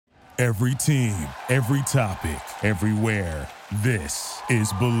Every team, every topic, everywhere. This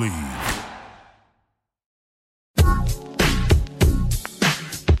is Believe.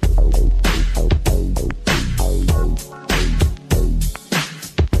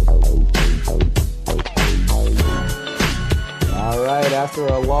 All right, after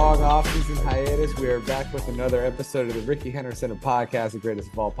a long offseason hiatus, we are back with another episode of the Ricky Henderson podcast, the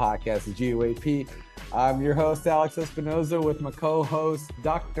greatest of all podcasts, the GUAP. I'm your host, Alex Espinoza, with my co-host,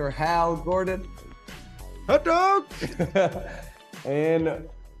 Dr. Hal Gordon. Hot dog! And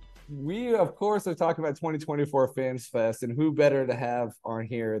we, of course, are talking about 2024 Fans Fest, and who better to have on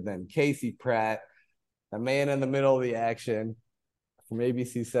here than Casey Pratt, the man in the middle of the action from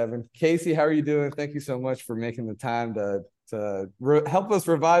ABC7. Casey, how are you doing? Thank you so much for making the time to help us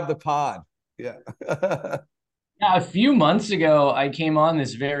revive the pod. Yeah. Yeah, a few months ago, I came on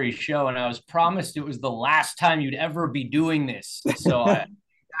this very show and I was promised it was the last time you'd ever be doing this. So I have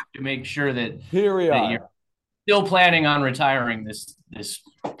to make sure that Here we are. You're still planning on retiring this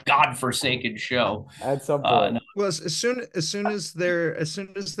godforsaken show At some point. No. Well, as soon as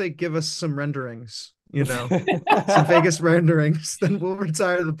they give us some renderings, some Vegas renderings, then we'll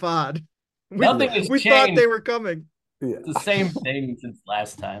retire the pod. Nothing has we changed. Thought they were coming. Yeah. It's the same thing since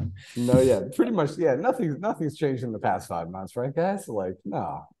last time. No, yeah, pretty much. Yeah, nothing's changed in the past 5 months, right, guys? Like,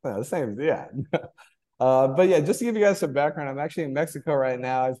 no, the same. Yeah. But yeah, just to give you guys some background, I'm actually in Mexico right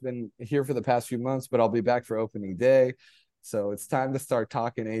now. I've been here for the past few months, but I'll be back for opening day. So it's time to start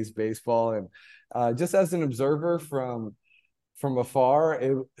talking A's baseball. And just as an observer from afar,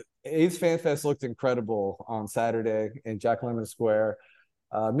 A's Fan Fest looked incredible on Saturday in Jack Lemmon Square.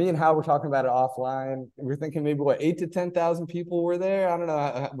 Me and Hal were talking about it offline. We're thinking maybe 8 to 10,000 people were there. I don't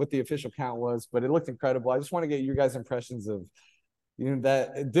know what the official count was, but it looked incredible. I just want to get your guys' impressions of,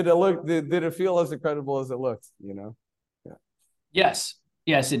 that. Did it feel as incredible as it looked? Yeah. Yes,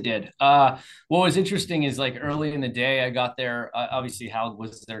 it did. What was interesting is like early in the day, I got there. Obviously, Hal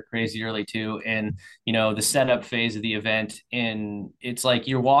was there crazy early too, and the setup phase of the event. And it's like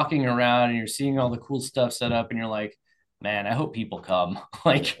you're walking around and you're seeing all the cool stuff set up, and you're like, man, I hope people come.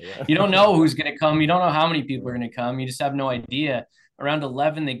 You don't know who's going to come. You don't know how many people are going to come. You just have no idea. Around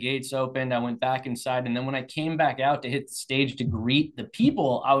 11, the gates opened. I went back inside. And then when I came back out to hit the stage to greet the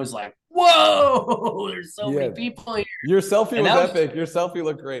people, I was like, whoa, there's so many people here. Your selfie was epic. Your selfie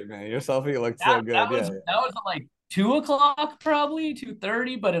looked great, man. Your selfie looked so good. That was like 2:00, probably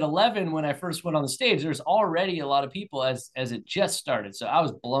 2:30. But at 11, when I first went on the stage, there's already a lot of people as it just started. So I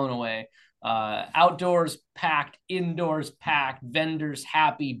was blown away. Outdoors packed, indoors packed, vendors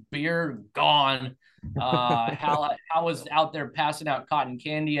happy, beer gone. Hal was out there passing out cotton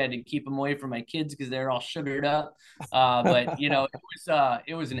candy. I had to keep them away from my kids because they're all sugared up. But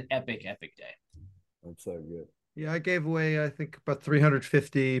it was an epic day. That's so good. Yeah, I gave away I think about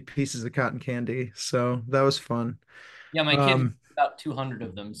 350 pieces of cotton candy, so that was fun. Yeah, my kids about 200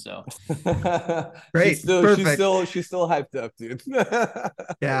 of them. So great, she's still hyped up, dude.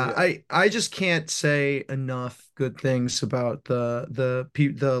 Yeah, I just can't say enough good things about the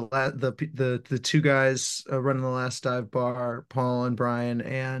two guys running the Last Dive Bar, Paul and Brian,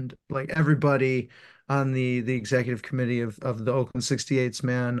 and like everybody on the executive committee of the Oakland 68s.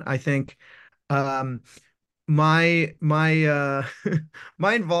 Man, I think my my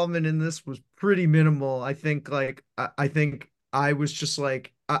involvement in this was pretty minimal. I think I was just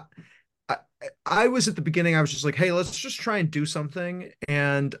like I was at the beginning, I was just like, hey, let's just try and do something.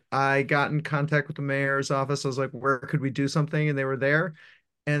 And I got in contact with the mayor's office. I was like, where could we do something? And they were there.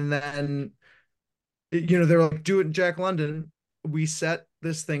 And then, they were like, do it in Jack London. We set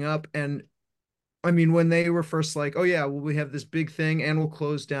this thing up. And I mean, when they were first like, oh yeah, well, we have this big thing and we'll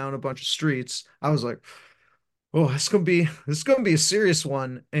close down a bunch of streets, I was like, oh, this is gonna be a serious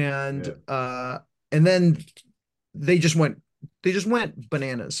one. And and then they just went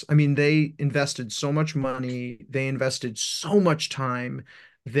bananas. I mean, they invested so much money, they invested so much time.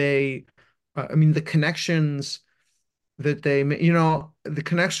 The connections that they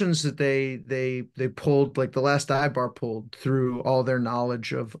pulled, like the Last Dive Bar pulled through all their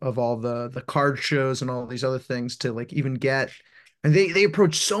knowledge of all the card shows and all these other things to like even get, and they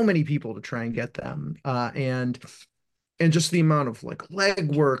approached so many people to try and get them, and just the amount of like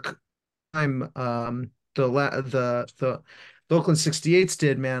legwork time the Oakland 68s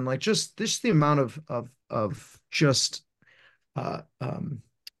did, man, like just the amount of just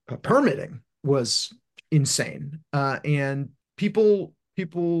permitting was insane. And people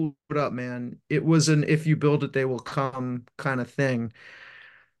put up, man, it was an if you build it they will come kind of thing.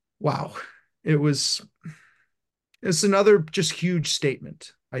 Wow. It's another just huge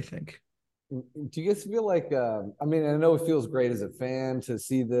statement, I think. do you guys feel like I mean, I know it feels great as a fan to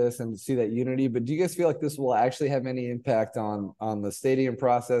see this and see that unity, but do you guys feel like this will actually have any impact on the stadium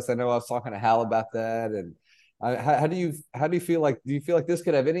process? I know I was talking to Hal about that, and how do you feel like, do you feel like this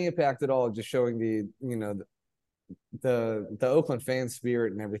could have any impact at all, just showing the, you know, the Oakland fan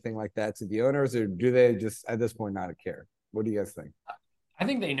spirit and everything like that to the owners, or do they just at this point not care? What do you guys think? I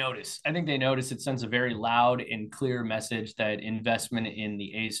think they notice. I think they notice. It sends a very loud and clear message that investment in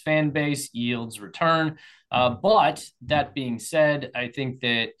the A's fan base yields return. But that being said, I think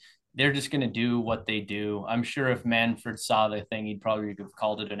that they're just going to do what they do. I'm sure if Manfred saw the thing, he'd probably have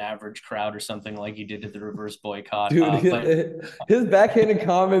called it an average crowd or something like he did at the reverse boycott. Dude, But his backhanded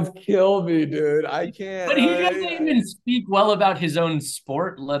comments kill me, dude. I can't. but he doesn't even speak well about his own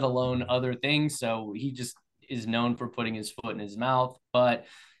sport, let alone other things. So he just is known for putting his foot in his mouth. But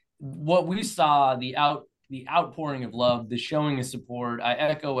what we saw, the outpouring of love, the showing of support, I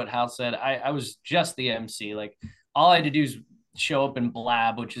echo what Hal said. I was just the MC. Like, all I had to do is show up and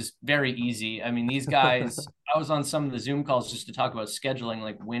blab, which is very easy. I mean, these guys, I was on some of the Zoom calls just to talk about scheduling,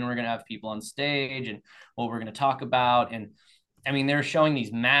 like when we're going to have people on stage and what we're going to talk about. And I mean, they're showing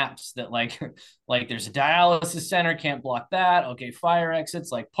these maps that like there's a dialysis center, can't block that. Okay, fire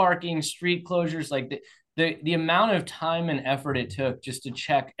exits, like parking, street closures, like the amount of time and effort it took just to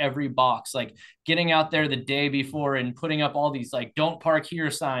check every box, like getting out there the day before and putting up all these like don't park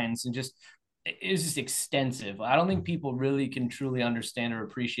here signs, and just it was just extensive. I don't think people really can truly understand or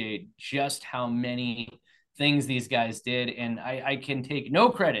appreciate just how many things these guys did. And I can take no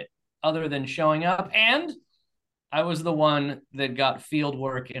credit other than showing up, and I was the one that got field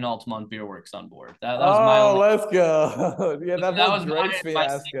work in Altamont Beer Works on board. That was my only. Let's go. Yeah, that was Drake's my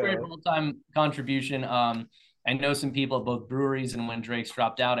fiasco. secret full-time contribution. I know some people at both breweries, and when Drake's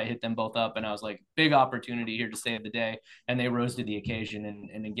dropped out, I hit them both up, and I was like, big opportunity here to save the day, and they rose to the occasion.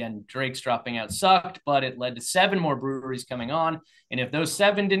 And again, Drake's dropping out sucked, but it led to 7 more breweries coming on, and if those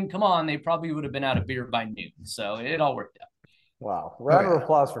 7 didn't come on, they probably would have been out of beer by noon. So it all worked out. Wow. Round of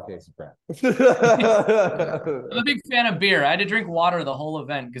applause for Casey Pratt. I'm a big fan of beer. I had to drink water the whole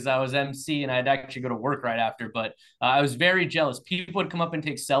event because I was MC and I'd actually go to work right after. But I was very jealous. People would come up and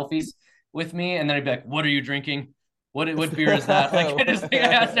take selfies with me, and then I'd be like, "What are you drinking? What beer is that?" Like, I just think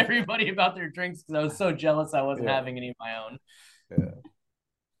I asked everybody about their drinks because I was so jealous I wasn't having any of my own. Yeah.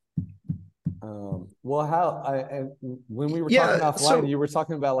 Well, when we were talking offline, you were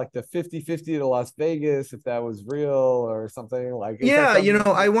talking about like the 50-50 to Las Vegas, if that was real or something like. Yeah,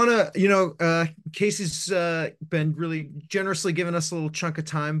 I want to, Casey's been really generously giving us a little chunk of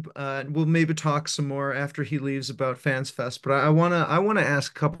time. We'll maybe talk some more after he leaves about Fans Fest, but I want to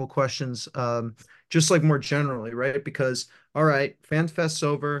ask a couple of questions, just like more generally, right? Because all right, Fans Fest's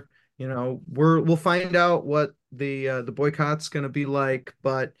over. We'll find out what the boycott's going to be like,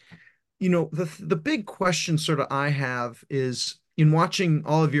 but the big question sort of I have is, in watching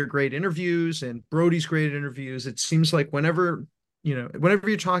all of your great interviews and Brody's great interviews, it seems like whenever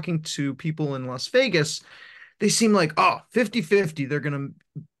you're talking to people in Las Vegas, they seem like, 50-50, they're going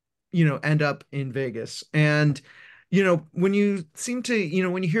to, end up in Vegas. And, when you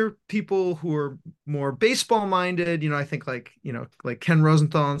when you hear people who are more baseball minded, I think like Ken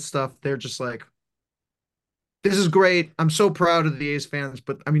Rosenthal and stuff, they're just like, this is great. I'm so proud of the A's fans,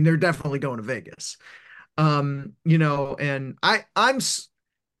 but I mean, they're definitely going to Vegas. And I'm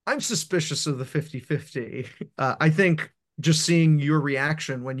suspicious of the 50-50. I think just seeing your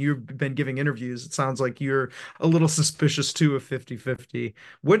reaction when you've been giving interviews, it sounds like you're a little suspicious too of 50-50.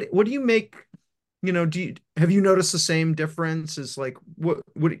 What do you make, have you noticed the same difference? Is like, what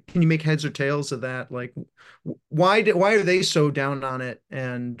can you make heads or tails of that? Like, why are they so down on it?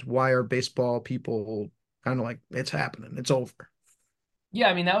 And why are baseball people kind of like, it's happening, it's over? Yeah,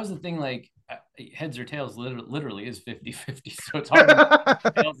 I mean, that was the thing, like heads or tails literally is 50-50, so it's hard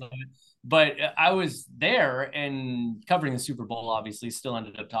to tails of it. But I was there and covering the Super Bowl, obviously still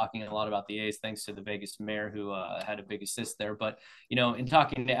ended up talking a lot about the A's thanks to the Vegas mayor who had a big assist there. But in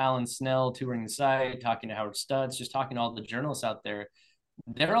talking to Alan Snell, touring the site, talking to Howard Stutz, just talking to all the journalists out there,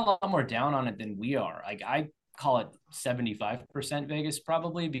 they're a lot more down on it than we are. Like, I call it 75% Vegas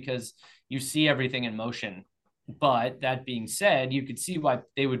probably, because you see everything in motion. But that being said, you could see why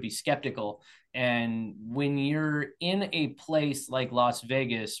they would be skeptical. And when you're in a place like Las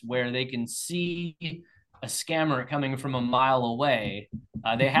Vegas where they can see a scammer coming from a mile away,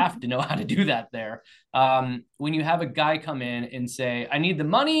 they have to know how to do that there. When you have a guy come in and say, I need the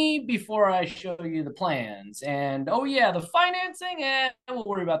money before I show you the plans. And, oh, yeah, the financing, we'll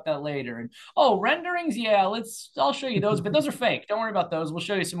worry about that later. And, oh, renderings, yeah, I'll show you those, but those are fake. Don't worry about those. We'll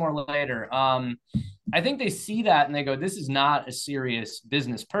show you some more later. I think they see that and they go, this is not a serious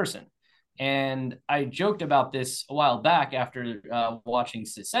business person. And I joked about this a while back after watching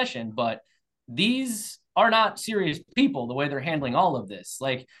Succession, but these are not serious people the way they're handling all of this.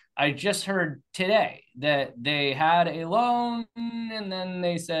 Like, I just heard today that they had a loan and then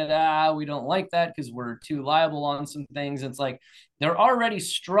they said, we don't like that because we're too liable on some things. It's like they're already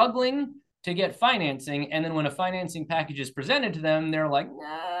struggling to get financing. And then when a financing package is presented to them, they're like,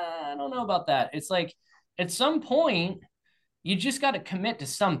 I don't know about that. It's like at some point, you just got to commit to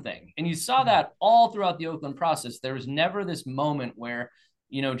something. And you saw that all throughout the Oakland process. There was never this moment where,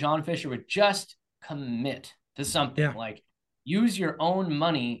 John Fisher would just commit to something. Yeah. Like, use your own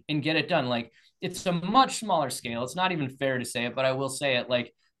money and get it done. Like, it's a much smaller scale. It's not even fair to say it, but I will say it.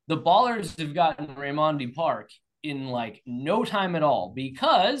 Like, the Ballers have gotten Raimondi Park in like no time at all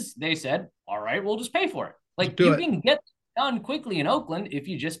because they said, all right, we'll just pay for it. Like, you can get done quickly in Oakland if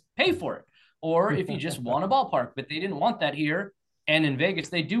you just pay for it, or if you just want a ballpark. But they didn't want that here, and in Vegas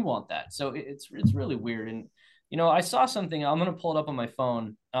they do want that. So it's really weird. And I saw something. I'm gonna pull it up on my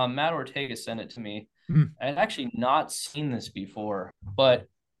phone. Matt Ortega sent it to me. I had actually not seen this before, but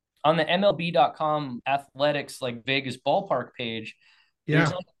on the MLB.com athletics like Vegas ballpark page,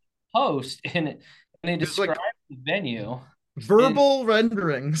 there's like a post and they describe like the venue. Verbal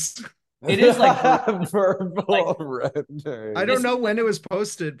renderings. It is like verbal rendering. I don't know when it was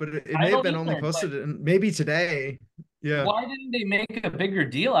posted, but it may have been only posted maybe today. Yeah. Why didn't they make a bigger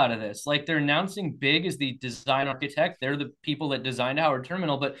deal out of this? Like, they're announcing Big as the design architect. They're the people that designed Howard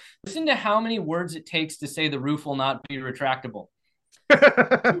Terminal, but listen to how many words it takes to say the roof will not be retractable.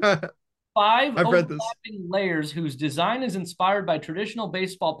 5 overlapping layers whose design is inspired by traditional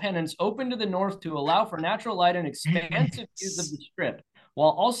baseball pennants open to the north to allow for natural light and expansive views of the strip, while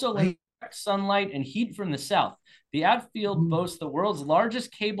also letting sunlight and heat from the south. The outfield boasts the world's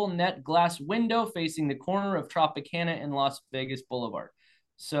largest cable net glass window facing the corner of Tropicana and Las Vegas Boulevard.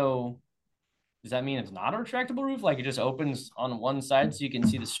 So does that mean it's not a retractable roof? Like, it just opens on one side so you can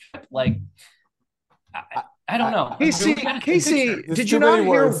see the strip? Like, I don't know. Casey, did you not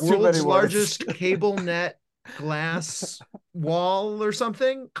hear world's largest cable net glass wall or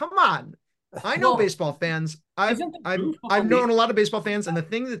something? Come on. I know baseball fans. I've known a lot of baseball fans, and the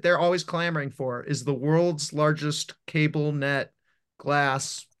thing that they're always clamoring for is the world's largest cable net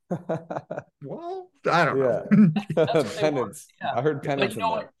glass wall. I don't know. Pennants. Yeah. I heard pennants in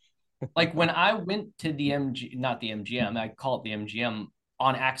there. Like, when I went to the not the MGM, I call it the MGM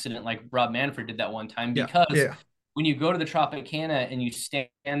on accident, like Rob Manfred did that one time, because when you go to the Tropicana and you stand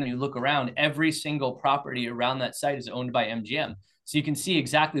and you look around, every single property around that site is owned by MGM. So you can see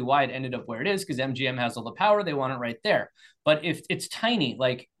exactly why it ended up where it is, because MGM has all the power. They want it right there. But if it's tiny,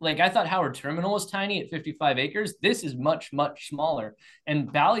 like I thought Howard Terminal was tiny at 55 acres, this is much, much smaller.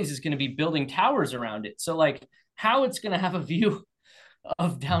 And Bally's is going to be building towers around it. So like, how it's going to have a view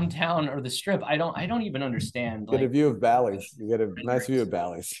of downtown or the strip, I don't even understand. Get a view of Bally's. You get a nice view of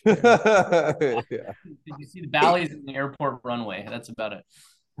Bally's. Did you see the Bally's in the airport runway? That's about it.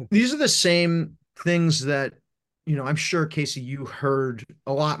 These are the same things that, I'm sure, Casey, you heard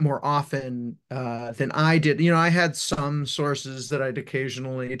a lot more often than I did. I had some sources that I'd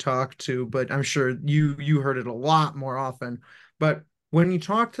occasionally talk to, but I'm sure you heard it a lot more often. But when you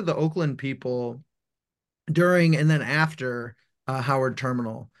talk to the Oakland people during and then after Howard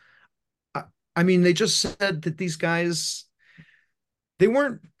Terminal, I mean, they just said that these guys, they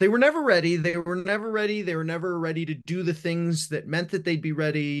were never ready. They were never ready. They were never ready to do the things that meant that they'd be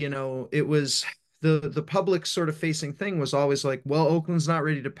ready. It was the public sort of facing thing was always like, well, Oakland's not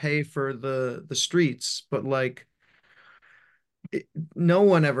ready to pay for the streets, but like no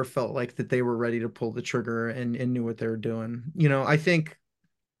one ever felt like that they were ready to pull the trigger and knew what they were doing. I think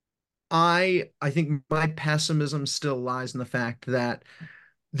my pessimism still lies in the fact that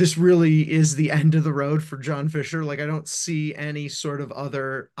this really is the end of the road for John Fisher. Like, I don't see any sort of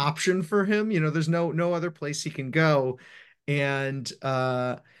other option for him. There's no other place he can go. And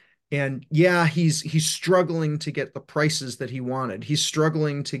yeah, he's struggling to get the prices that he wanted. He's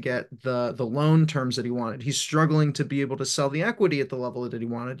struggling to get the loan terms that he wanted. He's struggling to be able to sell the equity at the level that he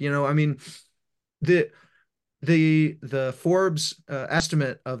wanted. I mean, the Forbes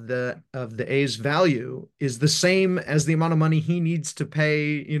estimate of the A's value is the same as the amount of money he needs to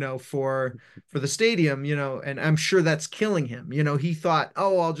pay, for the stadium, and I'm sure that's killing him. He thought,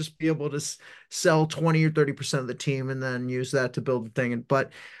 oh, I'll just be able to sell 20 or 30% of the team and then use that to build the thing.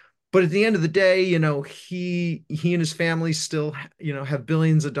 But at the end of the day, he and his family still, have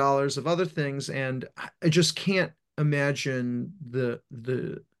billions of dollars of other things. And I just can't imagine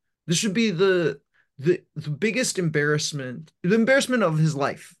this should be the biggest embarrassment, the embarrassment of his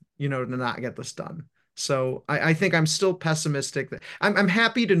life, to not get this done. So I think I'm still pessimistic. I'm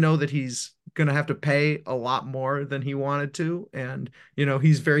happy to know that he's going to have to pay a lot more than he wanted to. And,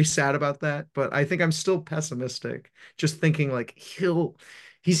 he's very sad about that. But I think I'm still pessimistic, just thinking like he's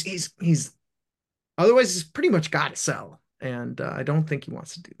otherwise he's pretty much got to sell. And I don't think he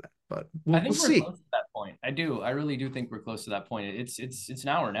wants to do that. But I we'll think we're see. close to that point. I do. I really do think we're close to that point. It's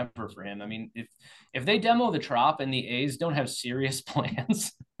now or never for him. I mean, if they demo the Trop and the A's don't have serious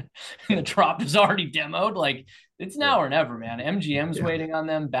plans, and the Trop is already demoed, like it's now or never, man. MGM's waiting on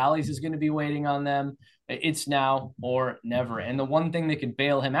them. Bally's is going to be waiting on them. It's now or never. And the one thing that could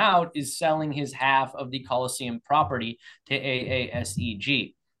bail him out is selling his half of the Coliseum property to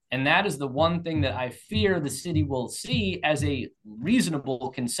AASEG. And that is the one thing that I fear the city will see as a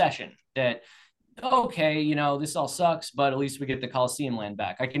reasonable concession that, okay, this all sucks, but at least we get the Coliseum land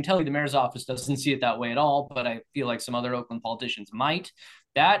back. I can tell you the mayor's office doesn't see it that way at all, but I feel like some other Oakland politicians might.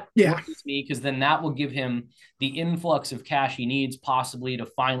 That worries me because then that will give him the influx of cash he needs possibly to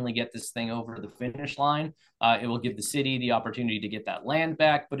finally get this thing over the finish line. It will give the city the opportunity to get that land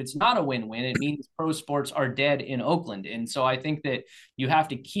back, but it's not a win-win. It means pro sports are dead in Oakland. And so I think that you have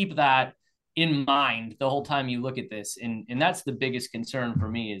to keep that in mind the whole time you look at this. And that's the biggest concern for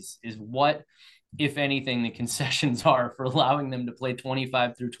me is what, if anything, the concessions are for allowing them to play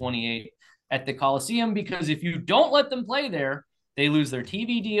 25 through 28 at the Coliseum, because if you don't let them play there, they lose their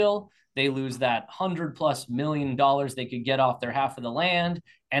TV deal. They lose that $100+ million they could get off their half of the land.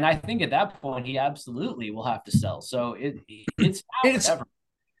 And I think at that point, he absolutely will have to sell. So it's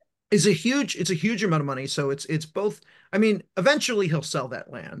a huge amount of money. So it's both. I mean, eventually he'll sell that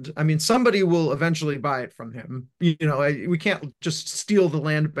land. I mean, somebody will eventually buy it from him. We can't just steal the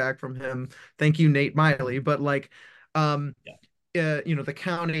land back from him. Thank you, Nate Miley. But the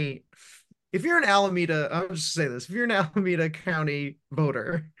county, if you're an Alameda, I'll just say this: if you're an Alameda County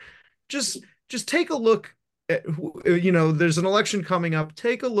voter, just take a look at, there's an election coming up.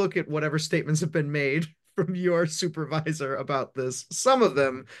 Take a look at whatever statements have been made from your supervisor about this. Some of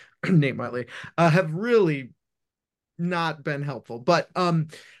them, Nate Miley, have really not been helpful. But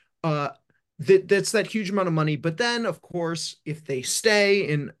that's that huge amount of money. But then, of course, if they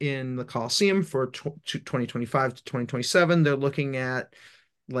stay in the Coliseum for 2025 to 2027, they're looking at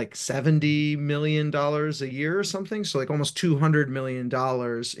like $70 million a year or something. So like almost $200 million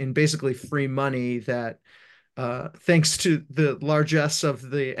in basically free money that thanks to the largesse of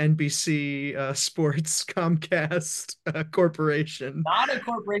the NBC Sports Comcast corporation. Not a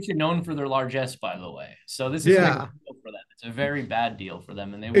corporation known for their largesse, by the way. So this is a deal for them. It's a very bad deal for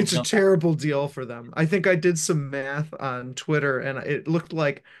them, and it's a terrible deal for them. I think I did some math on Twitter, and it looked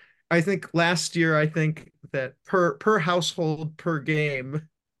like I think last year that per household per game,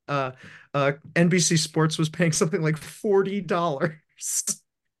 NBC Sports was paying something like $40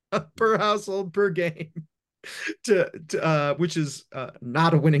 per household per game. Which is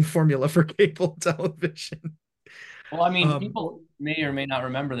not a winning formula for cable television. Well, I mean, people may or may not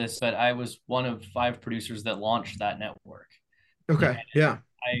remember this, but I was one of 5 producers that launched that network. Okay, yeah.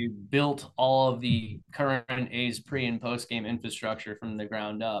 I built all of the current A's pre and post game infrastructure from the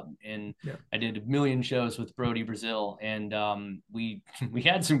ground up, and I did a million shows with Brody Brazil, and we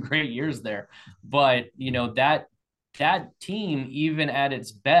had some great years there. But that team, even at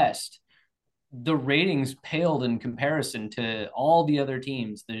its best, the ratings paled in comparison to all the other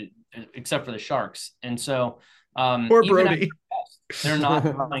teams, except for the Sharks. And so, poor Brody, they're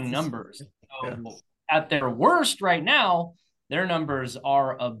not playing numbers. So at their worst right now, their numbers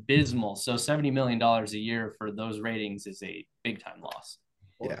are abysmal. So $70 million a year for those ratings is a big time loss.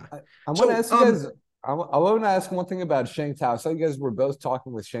 Yeah. I want to ask you guys, I want to ask one thing about Sheng Tao. So you guys were both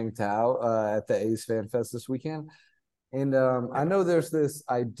talking with Sheng Tao at the A's Fan Fest this weekend. And I know there's this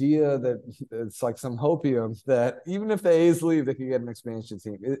idea that it's like some hopium that even if the A's leave, they could get an expansion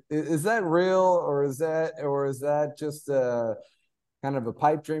team. Is that real, or is that just kind of a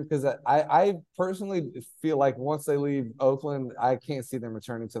pipe dream? Because I personally feel like once they leave Oakland, I can't see them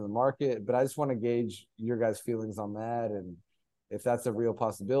returning to the market. But I just want to gauge your guys' feelings on that and if that's a real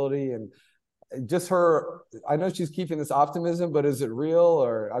possibility. And just her, I know she's keeping this optimism, but is it real?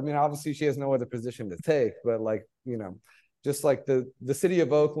 Or, I mean, obviously she has no other position to take, but just like the city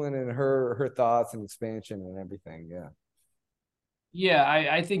of Oakland and her thoughts and expansion and everything. Yeah. Yeah,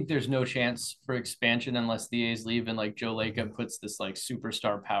 I think there's no chance for expansion unless the A's leave and like Joe Lacob puts this like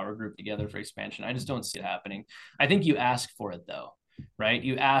superstar power group together for expansion. I just don't see it happening. I think you ask for it though, right?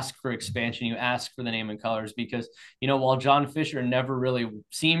 You ask for expansion, you ask for the name and colors because, while John Fisher never really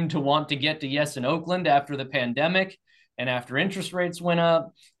seemed to want to get to Yes in Oakland after the pandemic, And after interest rates went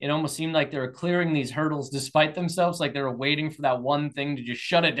up, it almost seemed like they were clearing these hurdles despite themselves, like they were waiting for that one thing to just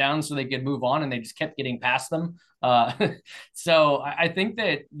shut it down so they could move on, and they just kept getting past them. So I think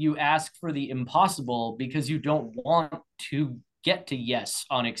that you ask for the impossible because you don't want to get to yes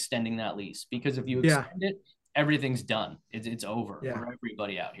on extending that lease, because if you extend it, everything's done. It's over for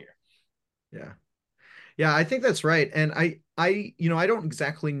everybody out here. Yeah, I think that's right. And I I don't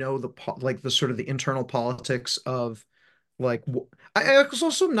exactly know the sort of the internal politics of like I was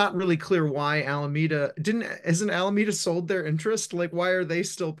also not really clear why Alameda isn't Alameda sold their interest? Like, why are they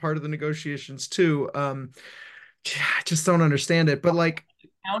still part of the negotiations too? I just don't understand it. But like, the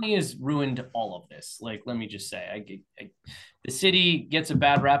county has ruined all of this. Like, let me just say, the city gets a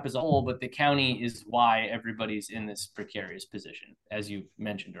bad rap as a whole, but the county is why everybody's in this precarious position, as you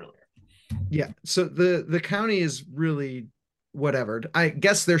mentioned earlier. Yeah. So the county is really whatever. I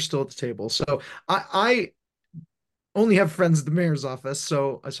guess they're still at the table. So I only have friends at the mayor's office.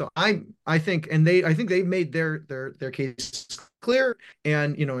 So I think, and I think they made their case clear.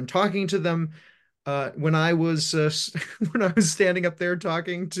 And in talking to them, when I was when I was standing up there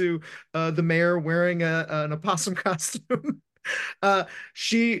talking to the mayor wearing an opossum costume,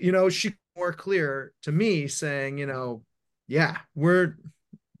 she more clear to me saying, yeah, we're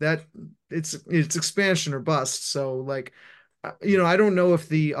that it's expansion or bust. So like, I don't know if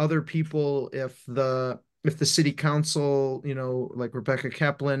the other people, if the city council, like Rebecca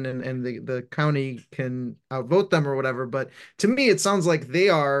Kaplan and the county can outvote them or whatever. But to me, it sounds like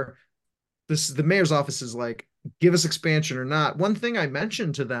the mayor's office is like, give us expansion or not. One thing I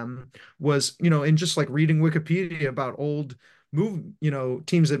mentioned to them was, in just like reading Wikipedia about old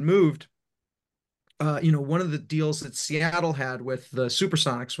teams that moved, one of the deals that Seattle had with the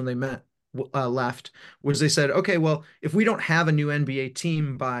Supersonics when they left was they said, okay, well, if we don't have a new NBA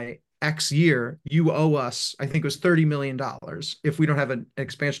team by X year, you owe us, I think it was $30 million if we don't have an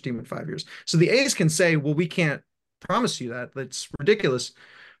expansion team in 5 years. So the A's can say, well, we can't promise you that. That's ridiculous.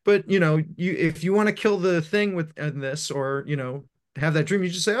 But if you want to kill the thing with this, or have that dream, you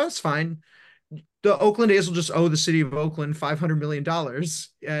just say, oh, it's fine. The Oakland A's will just owe the city of Oakland $500 million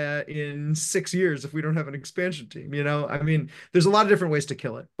in 6 years if we don't have an expansion team. I mean, there's a lot of different ways to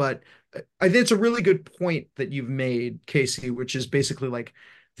kill it, but I think it's a really good point that you've made, Casey, which is basically like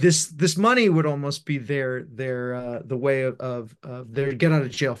this money would almost be the way of their get out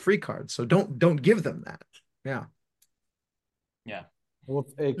of jail free card. So don't give them that. Yeah. Yeah. Well,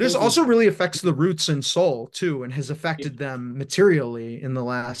 this also really affects the roots and soul too, and has affected them materially in the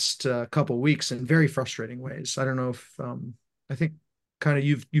last couple of weeks in very frustrating ways. I don't know if I think kind of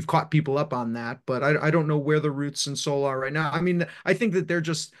you've caught people up on that, but I don't know where the roots and soul are right now. I mean, I think that they're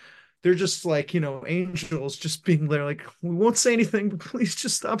just like, angels just being there, like, we won't say anything, but please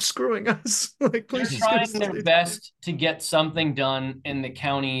just stop screwing us. Like, please. They're trying their best to get something done, and the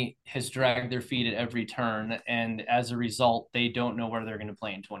county has dragged their feet at every turn. And as a result, they don't know where they're going to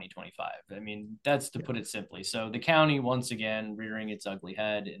play in 2025. I mean, that's to put it simply. So the county, once again, rearing its ugly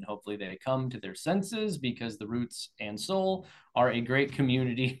head, and hopefully they come to their senses, because the Roots and Soul are a great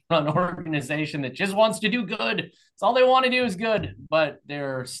community-run organization that just wants to do good. It's all they want to do is good, but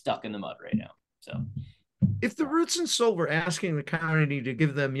they're stuck in the mud right now. So if the Roots and Soul were asking the county to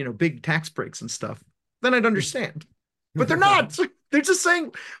give them, big tax breaks and stuff, then I'd understand. But they're not. They're just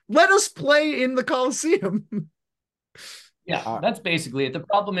saying, let us play in the Coliseum. Yeah, that's basically it. The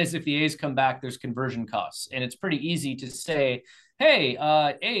problem is, if the A's come back, there's conversion costs, and it's pretty easy to say, hey,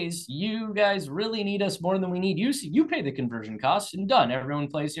 A's, you guys really need us more than we need you. So you pay the conversion costs, and done. Everyone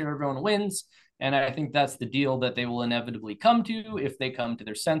plays here, everyone wins. And I think that's the deal that they will inevitably come to if they come to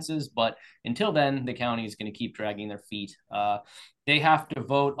their senses. But until then, the county is going to keep dragging their feet. They have to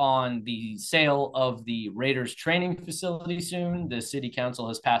vote on the sale of the Raiders training facility soon. The city council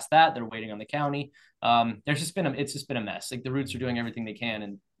has passed that. They're waiting on the county. It's just been a mess. Like, the Roots are doing everything they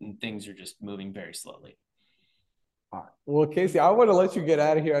can, and things are just moving very slowly. All right. Well, Casey, I want to let you get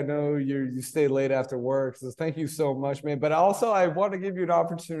out of here. I know you stay late after work, so thank you so much, man. But also, I want to give you an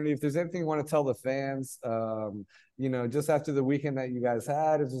opportunity, if there's anything you want to tell the fans, just after the weekend that you guys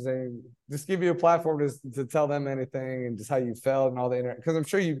had, if there's just give you a platform to tell them anything, and just how you felt and all the internet, because I'm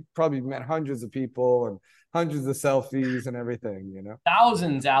sure you probably met hundreds of people and hundreds of selfies and everything,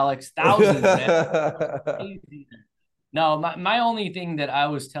 Thousands, Alex, thousands, man. No, my only thing that I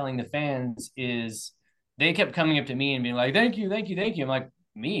was telling the fans is, they kept coming up to me and being like, thank you, thank you, thank you. I'm like,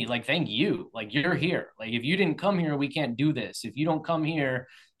 me? Like, thank you. Like, you're here. Like, if you didn't come here, we can't do this. If you don't come here,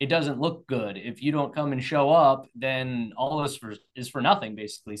 it doesn't look good. If you don't come and show up, then all of this is for nothing,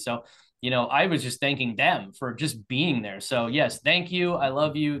 basically. So I was just thanking them for just being there. So yes, thank you. I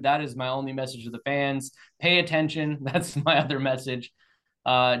love you. That is my only message to the fans. Pay attention. That's my other message.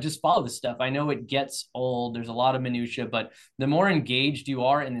 Just follow this stuff. I know it gets old. There's a lot of minutia, but the more engaged you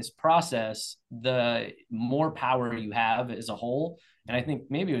are in this process, the more power you have as a whole. And I think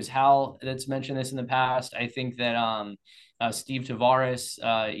maybe it was Hal that's mentioned this in the past. I think that Steve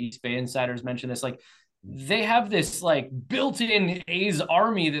Tavares, East Bay Insiders mentioned this. Like, they have this like built-in A's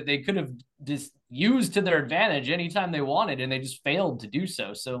army that they could have just used to their advantage anytime they wanted, and they just failed to do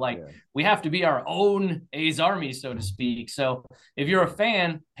so. So like we have to be our own A's army, so to speak. So if you're a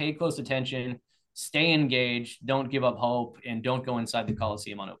fan, pay close attention, stay engaged, don't give up hope, and don't go inside the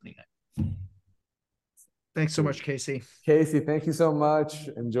Coliseum on opening night. Thanks so much, Casey. Casey, thank you so much.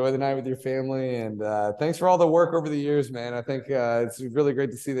 Enjoy the night with your family. And thanks for all the work over the years, man. I think it's really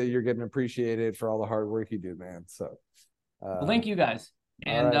great to see that you're getting appreciated for all the hard work you do, man. So well, thank you guys.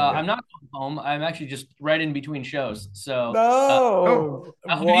 And right, I'm not going home. I'm actually just right in between shows. So I'll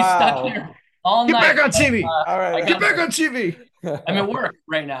be stuck here all night. Get back on TV. All right. Get back on TV. I'm at work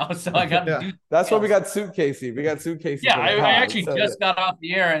right now, so I got to do. That's why we got Suitcasey. We got Suitcasey. Yeah, I actually just got off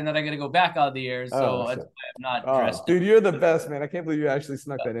the air, and then I got to go back on the air, so that's why I'm not dressed. Dude, you're the best, man. I can't believe you actually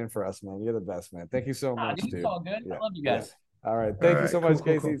snuck that in for us, man. You're the best, man. Thank you so much, dude. It's all good. I love you guys. All right. Thank you so much,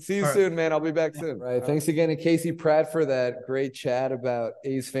 Casey. See you soon, man. I'll be back soon. Right. Thanks again to Casey Pratt for that great chat about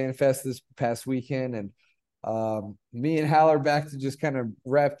A's Fan Fest this past weekend. And me and Hal are back to just kind of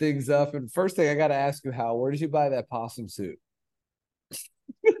wrap things up. And first thing I got to ask you, Hal, where did you buy that possum suit?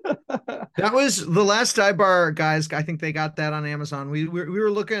 That was the last dive bar guys. I think they got that on Amazon. We were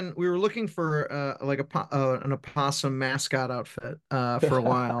looking for like an opossum mascot outfit for a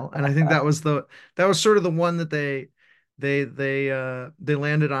while, and I think that was sort of the one that they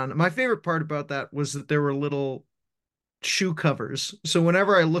landed on. My favorite part about that was that there were little shoe covers, so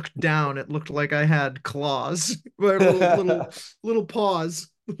whenever I looked down, it looked like I had claws, little paws.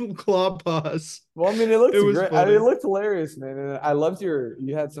 Little claw paws. Well, I mean, it looked great. I mean, it looked hilarious, man. And I loved you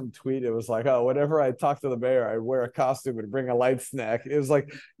had some tweet. It was like, oh, whenever I talk to the mayor, I wear a costume and bring a light snack. It was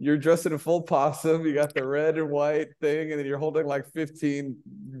like you're dressed in a full possum. You got the red and white thing, and then you're holding like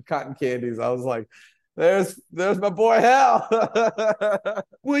 15 cotton candies. I was like, there's my boy Hal.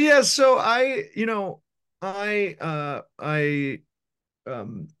 Well, yeah. So I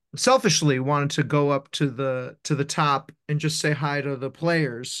selfishly wanted to go up to the top and just say hi to the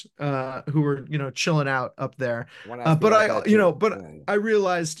players who were chilling out up there, but I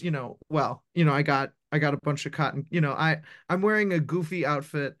realized I got a bunch of cotton, I'm wearing a goofy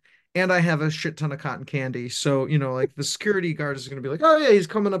outfit and I have a shit ton of cotton candy, so like the security guard is going to be like, oh yeah, he's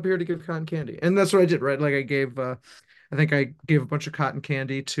coming up here to give cotton candy, and that's what I did, right? Like I think I gave a bunch of cotton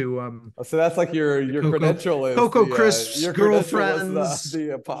candy to so that's like your credential is Cocoa Crisp's girlfriends,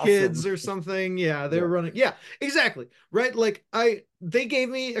 the kids or something. Yeah, they were running. Yeah, exactly. Right. Like they gave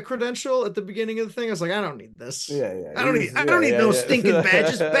me a credential at the beginning of the thing. I was like, I don't need this. Yeah. I don't need no stinking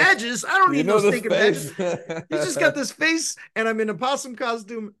badges. I don't need no stinking badges. You just got this face, and I'm in a possum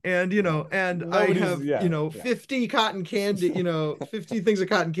costume, and I have 50 cotton candy, 50 things of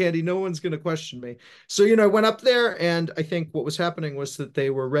cotton candy. No one's gonna question me. So I went up there, and I think what was happening was that they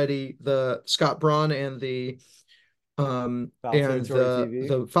were ready. The Scott Braun and the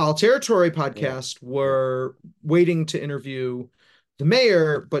the Foul Territory podcast were waiting to interview the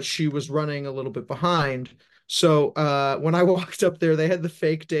mayor, but she was running a little bit behind. So when I walked up there, they had the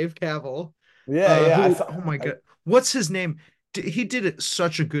fake Dave Cavill. Oh my God, what's his name? He did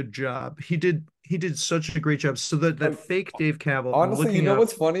such a good job. He did such a great job. So that fake Dave Cavill. Honestly,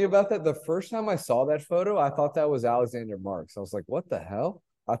 what's funny about that? The first time I saw that photo, I thought that was Alexander Marks. I was like, what the hell?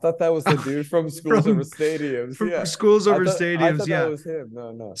 I thought that was the dude from Schools Over Stadiums. Schools Over Stadiums. I thought that was him.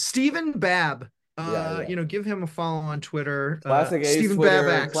 No. Stephen Babb. Give him a follow on Twitter. Classic A's Stephen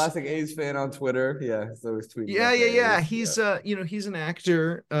Twitter. Classic A's fan on Twitter. Yeah, he's always tweeting. Yeah. He's he's an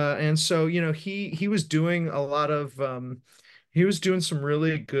actor, and so he was doing a lot of he was doing some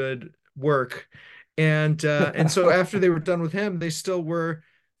really good work, and so after they were done with him, they still were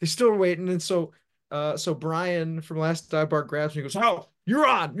waiting, and so Brian from Last Dive Bar grabs me and goes, "Oh, you're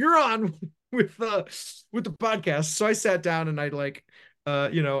on with the podcast." So I sat down and I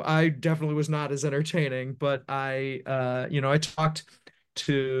definitely was not as entertaining, but I talked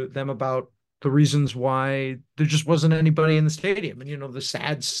to them about the reasons why there just wasn't anybody in the stadium, and the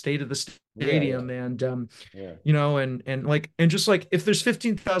sad state of the stadium, and just like if there's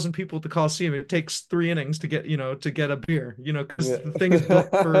 15,000 people at the Coliseum, it takes 3 innings to get a beer, because the thing is built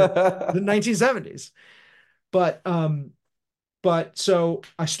for the 1970s. But so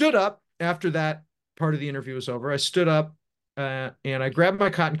I stood up after that part of the interview was over. I stood up and I grabbed my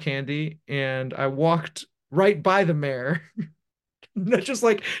cotton candy and I walked right by the mayor. Just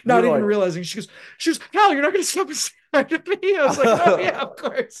like You're not even like, realizing. She goes, Hal, you're not gonna step aside of me. I was like, oh yeah, of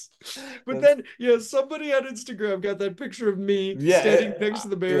course. But that's then yeah, somebody on Instagram got that picture of me yeah, standing next to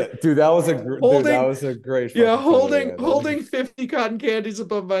the yeah, mayor, dude. That holding was a great yeah, fucking photo. holding Yeah, that was holding 50 cotton candies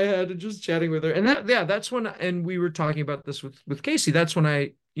above my head and just chatting with her. And that yeah, that's when and we were talking about this with Casey. That's when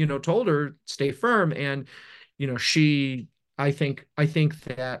I, told her stay firm. And she I think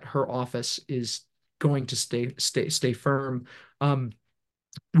that her office is going to stay firm. Um,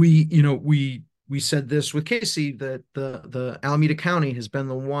 we said this with Casey that the Alameda County has been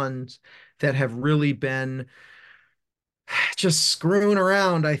the ones that have really been just screwing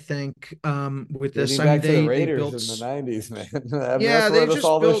around, I think, with this. dating I mean, back to the they Raiders built, in the '90s, man. I mean, that's yeah, where they've this just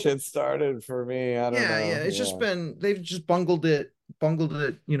all this built, shit started for me. I don't yeah, know. it's just Yeah, been they've just bungled it,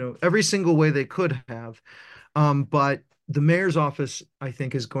 every single way they could have. But the mayor's office, I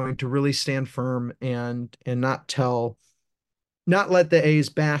think, is going to really stand firm and not let the A's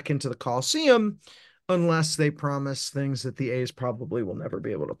back into the Coliseum unless they promise things that the A's probably will never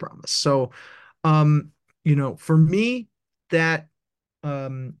be able to promise. So, um, for me, that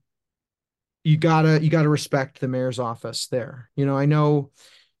um, you gotta respect the mayor's office there. I know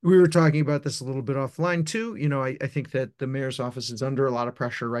we were talking about this a little bit offline too. I think that the mayor's office is under a lot of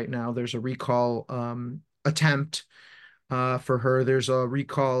pressure right now. There's a recall attempt for her. There's a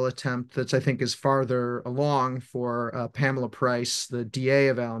recall attempt that's I think is farther along for Pamela Price, the DA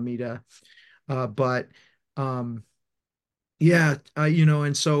of Alameda. But um, yeah,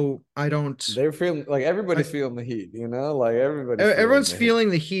 and so I don't. they're feeling like I, everybody's feeling the heat. Like everybody's feeling everyone's the heat. feeling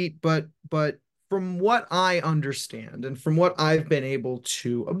the heat, but from what I understand and from what I've been able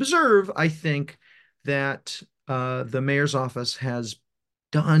to observe, I think that the mayor's office has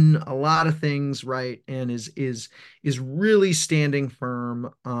done a lot of things right and is really standing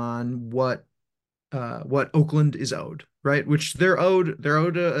firm on what Oakland is owed, right? Which they're owed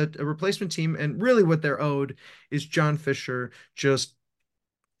a replacement team, and really what they're owed is John Fisher just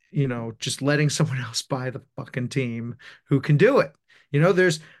letting someone else buy the fucking team who can do it.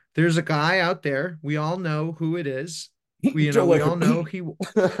 There's a guy out there. We all know who it is. Joe We all know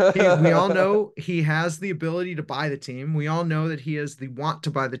Lacob. we all know he has the ability to buy the team. We all know that he has the want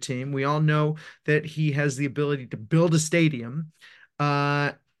to buy the team. We all know that he has the ability to build a stadium.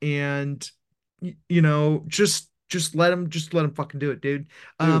 And just let him fucking do it, dude.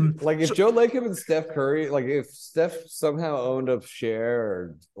 Dude, like if So Joe Lacob and Steph Curry, like if Steph somehow owned a share,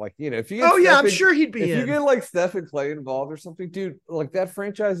 or like if you get oh yeah, I'm sure he'd be if you in. get like Steph and Clay involved or something, dude, like that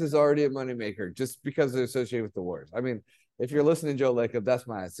franchise is already a moneymaker just because they're associated with the Warriors. I mean, if you're listening to Joe Lacob, that's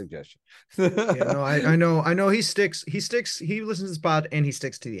my suggestion. Yeah, no, I know he listens to this pod and he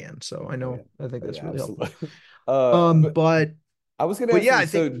sticks to the end. So Oh yeah, I think oh that's yeah, really helpful. absolutely. But But I was gonna but ask yeah, you, I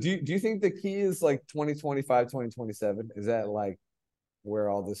so think do you think the key is like 2025, 2027? Is that like where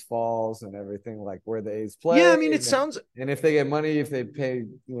all this falls and everything, like where the A's yeah, play, I mean and if they get money, if they pay,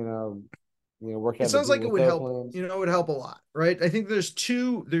 work it out a sounds deal like it with would help, Oakland. it would help a lot, right? I think there's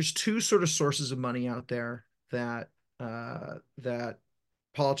two sort of sources of money out there that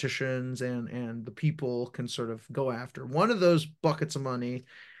politicians and the people can sort of go after. One of those buckets of money,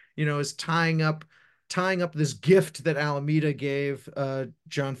 is tying up this gift that Alameda gave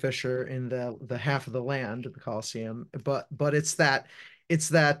John Fisher in the half of the land at the Coliseum. But it's that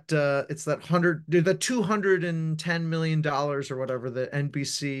 210 million dollars or whatever that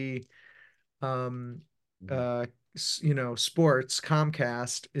NBC um Mhm. uh sports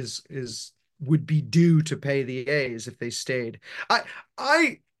Comcast is would be due to pay the A's if they stayed.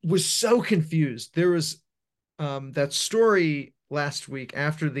 I was so confused. There was that story last week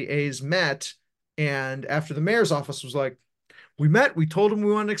after the A's met and after the mayor's office was like, we met, we told him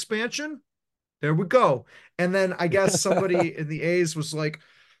we want an expansion. There we go. And then I guess somebody in the A's was like,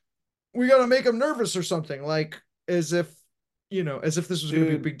 we got to make him nervous or something, like as if this was going to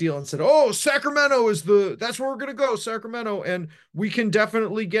be a Dude, big deal, and said, "Oh, Sacramento that's where we're going to go, Sacramento, and we can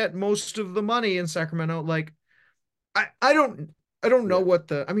definitely get most of the money in Sacramento." Like, I don't know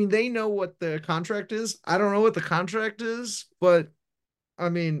yeah. I mean, they know what the contract is. I don't know what the contract is, but I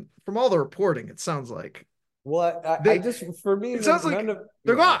mean, from all the reporting, it sounds like Well, I they, just for me, it sounds none like of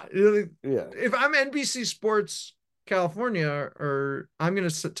they're gone. yeah. If I'm NBC Sports California, or I'm going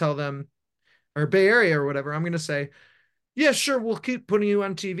to tell them, or Bay Area or whatever, I'm going to say, yeah, sure, we'll keep putting you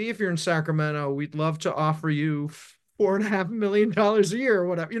on TV if you're in Sacramento. We'd love to offer you $4.5 million a year or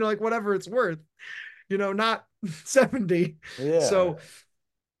whatever, like whatever it's worth, not 70. Yeah. So,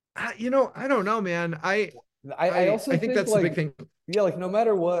 I don't know, man. I I I also I think think that's the big like, thing. yeah, like no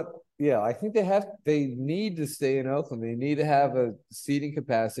matter what, yeah, I think they need to stay in Oakland. They need to have a seating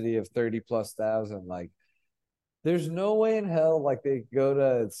capacity of 30 plus thousand. Like, there's no way in hell like they go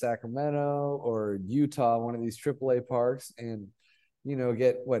to Sacramento or Utah, one of these AAA parks, and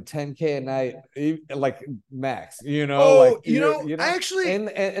get what 10K a night, like max. Like Oh, I actually and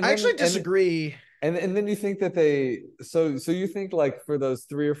I actually then disagree. and then you think that so you think like for those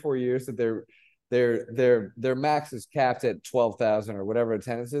 3 or 4 years that their max is capped at 12,000 or whatever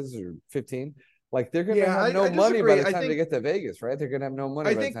attendance is, or 15. Like, they're gonna Yeah, have no I money by disagree. the time they get to Vegas, right? They're gonna have no money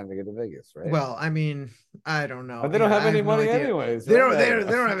I by the think time they get to Vegas, right? well, I mean, I don't know. But they don't Yeah, have I any have no money idea. anyways, They right? don't I they don't don't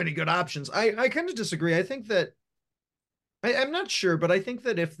they know. don't have any good options. I kind of disagree. I think that I'm not sure, but I think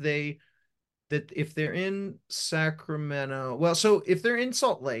that if they're in Sacramento, well, so if they're in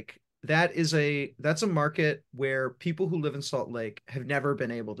Salt Lake, that's a market where people who live in Salt Lake have never been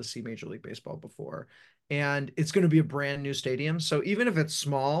able to see Major League Baseball before. And it's going to be a brand new stadium. So even if it's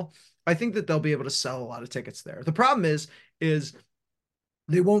small, I think that they'll be able to sell a lot of tickets there. The problem is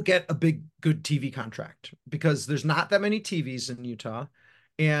they won't get a big good TV contract because there's not that many TVs in Utah,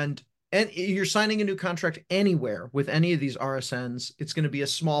 and you're signing a new contract anywhere with any of these RSNs, it's going to be a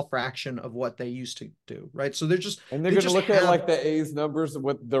small fraction of what they used to do, right? So And they're they gonna just look at have like the A's numbers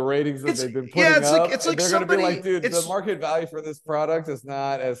with the ratings that it's they've been yeah, putting up, it's and like they're gonna be like, somebody dude, the it's market value for this product is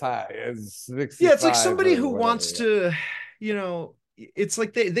not as high as yeah, it's like 65 somebody or who whatever. wants to, it's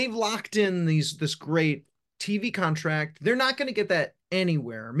like they've locked in this great TV contract. They're not going to get that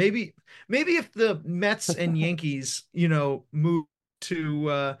anywhere. Maybe if the Mets and Yankees, move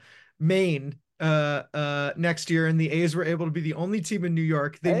to Maine next year and the A's were able to be the only team in New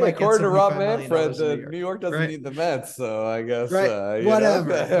York, they Hey, might get according to Rob $75 million Manfred, a the year. New York doesn't Right? need the Mets, so I guess Right. Whatever.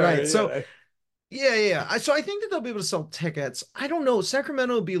 Right. So yeah. so I think that they'll be able to sell tickets. I don't know.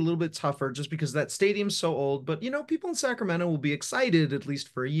 Sacramento will be a little bit tougher just because that stadium's so old. But people in Sacramento will be excited at least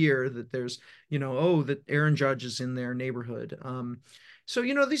for a year that there's, that Aaron Judge is in their neighborhood. So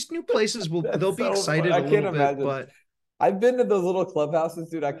these new places they'll That's be so excited I a can't little bit, imagine. but I've been to those little clubhouses,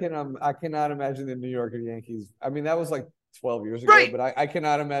 dude. I cannot imagine the New York Yankees. I mean, that was like 12 years ago, right, but I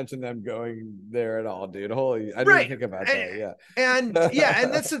cannot imagine them going there at all, dude. Holy, I didn't even right, think about and, that. Yeah.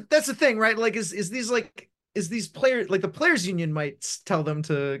 and that's the thing, right? Like, is these players like the players union might tell them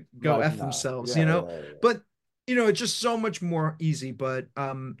to go Like, f no. themselves, Yeah. but it's just so much more easy. But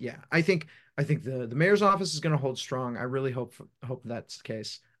yeah, I think the mayor's office is going to hold strong. I really hope that's the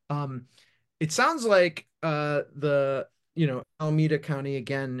case. Um, it sounds like the Alameda County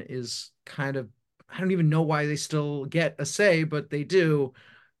again is kind of, I don't even know why they still get a say, but they do,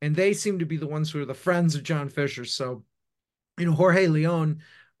 and they seem to be the ones who are the friends of John Fisher. So Jorge Leon,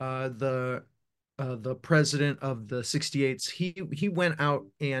 the president of the 68s, he went out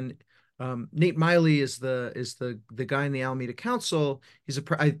and Nate Miley is the guy in the Alameda Council.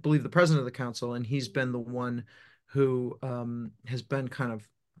 I believe the president of the council, and he's been the one who has been kind of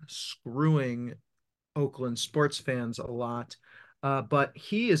screwing Oakland sports fans a lot. But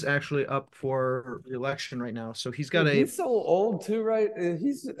he is actually up for election right now. So he's got Dude, a he's so old too, right? I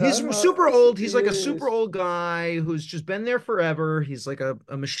He's don't know. super old. He's like a super Is old guy who's just been there forever. He's like a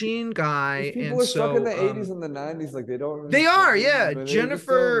machine these guy. people And are stuck in so the 80s and the 90s, like they don't they are, understand, yeah. but they just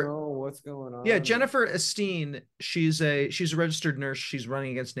don't know what's going on. Jennifer Esteen, she's a registered nurse. She's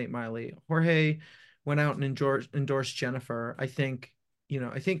running against Nate Miley. Jorge went out and endorsed Jennifer. I think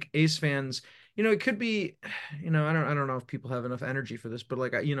Ace fans, it could be, I don't know if people have enough energy for this, but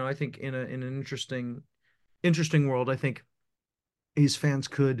like I think in an interesting world, I think A's fans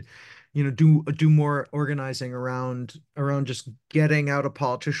could, do more organizing around just getting out a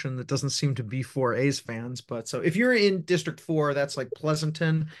politician that doesn't seem to be for A's fans. But so if you're in District 4, that's like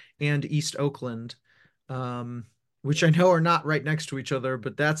Pleasanton and East Oakland, which I know are not right next to each other,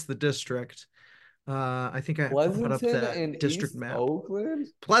 but that's the district. I think I put up Pleasanton that and district East map. Oakland?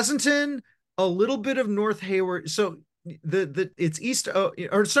 Pleasanton, a little bit of North Hayward. So it's East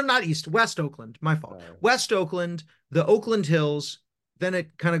or so not East, West Oakland. My fault. West Oakland, the Oakland Hills. Then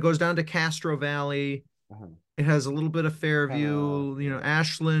it kind of goes down to Castro Valley. Uh-huh. It has a little bit of Kind of, Fairview, yeah.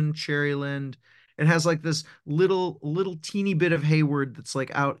 Ashland, Cherryland. It has like this little teeny bit of Hayward that's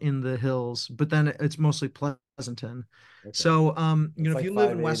like out in the hills, but then it's mostly Pleasanton. Okay. So, It's if like you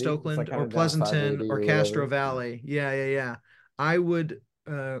live in West 580. It's like Oakland kind or of down Pleasanton 580 or or Castro whatever. Valley, yeah, I would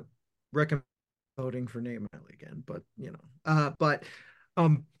recommend voting for Nate Miley again. But but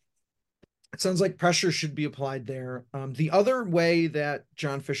um, it sounds like pressure should be applied there. The other way that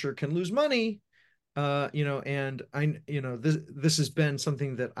John Fisher can lose money, and this has been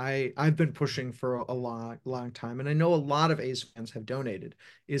something that I've been pushing for a long time, and I know a lot of A's fans have donated,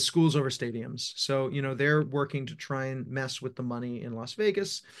 is schools over stadiums. So they're working to try and mess with the money in Las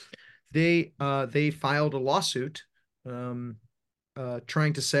Vegas. they filed a lawsuit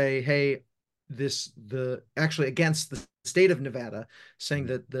trying to say, hey, actually against the state of Nevada, saying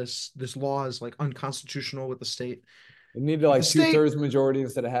that this law is like unconstitutional with the state. It needed like 2/3 majority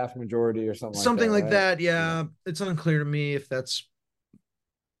instead of half majority or something like that, right? That. Yeah, it's unclear to me if that's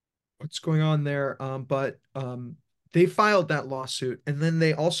what's going on there. But they filed that lawsuit, and then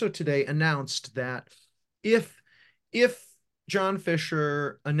they also today announced that if if John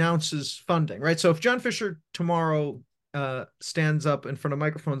Fisher announces funding, right? So if John Fisher tomorrow stands up in front of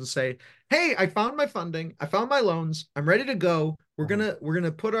microphones and say, "Hey, I found my funding, I found my loans, I'm ready to go. We're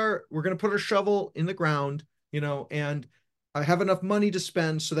gonna put our shovel in the ground, and I have enough money to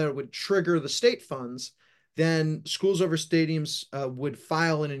spend so that it would trigger the state funds." Then Schools Over Stadiums would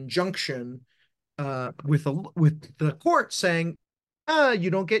file an injunction with the court saying, you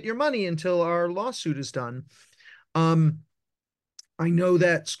don't get your money until our lawsuit is done. I know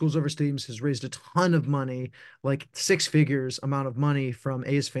that Schools Over Stadiums has raised a ton of money, like six figures amount of money from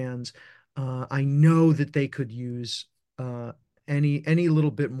A's fans. I know that they could use any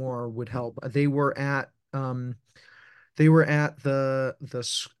little bit more would help. They were at the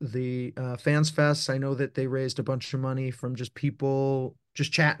Fans Fest. I know that they raised a bunch of money from just people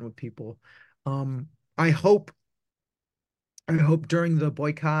just chatting with people. I hope during the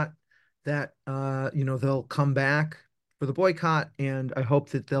boycott that they'll come back for the boycott, and I hope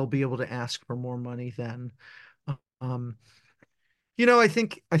that they'll be able to ask for more money then. I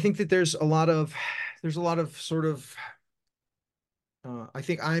think that there's a lot of sort of I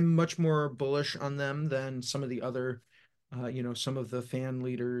think I'm much more bullish on them than some of the other some of the fan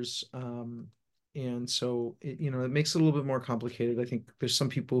leaders. And so it makes it a little bit more complicated. I think there's some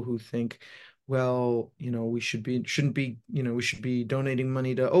people who think, well, we should be donating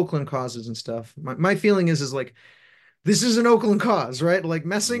money to Oakland causes and stuff. My feeling is like, this is an Oakland cause, right? Like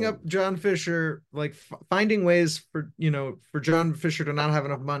messing up John Fisher, like finding ways for John Fisher to not have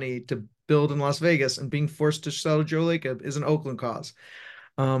enough money to build in Las Vegas and being forced to sell Joe Lacob is an Oakland cause.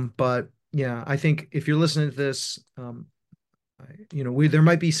 But yeah, I think if you're listening to this, there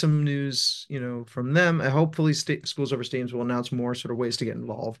might be some news, from them. Hopefully Schools Over Stadiums will announce more sort of ways to get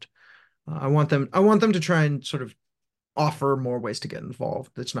involved. I want them to try and sort of offer more ways to get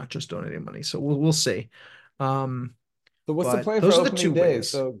involved. It's not just donating money. So we'll see. So what's the plan for opening day?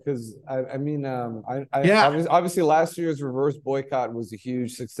 So, because obviously last year's reverse boycott was a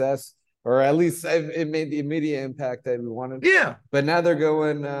huge success, or at least it made the immediate impact that we wanted. Yeah. But now they're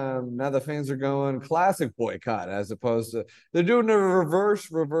going. Now the fans are going classic boycott as opposed to they're doing a reverse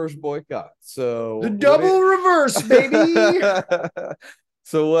boycott. So the double reverse, baby.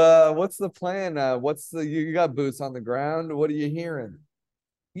 So what's the plan? You got boots on the ground? What are you hearing?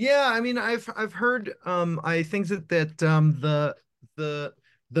 Yeah, I mean, I've heard. I think that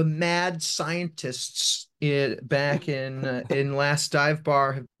the mad scientists back in Last Dive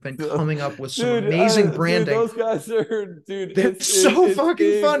Bar have been coming up with some amazing branding. Those guys are, they're so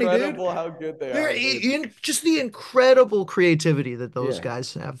fucking funny, dude. How good they are. Just the incredible creativity that those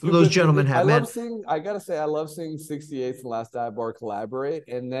guys have. Those gentlemen have. I gotta say, I love seeing 68s and Last Dive Bar collaborate,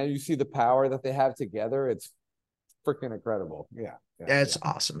 and then you see the power that they have together. It's freaking incredible. Yeah. It's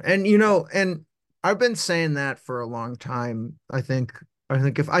awesome. And and I've been saying that for a long time. I think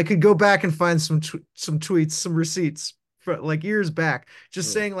if I could go back and find some tweets, some receipts for like years back,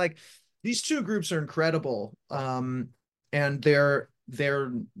 just saying like these two groups are incredible. And they're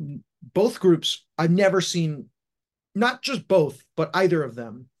both groups I've never seen, not just both, but either of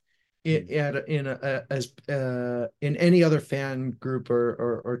them in any other fan group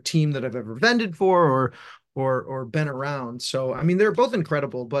or team that I've ever vended for or been around. So I mean, they're both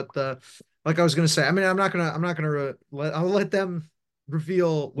incredible, but like I was gonna say, I mean, I'll let them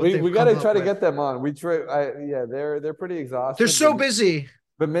reveal what we got to try to get them on. They're pretty exhausted. They're so busy.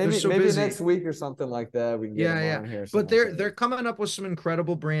 But maybe next week or something like that we can get them on here. But they're coming up with some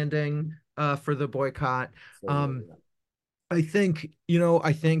incredible branding for the boycott. I think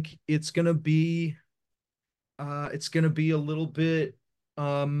it's gonna be a little bit.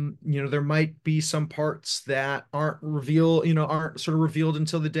 There might be some parts that aren't sort of revealed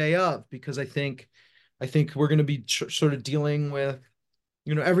until the day of, because I think we're going to be sort of dealing with,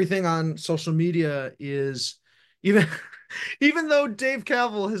 everything on social media is even though Dave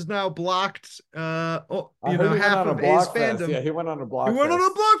Cavill has now blocked, half of A's fandom. Yeah, he went on a block. He went on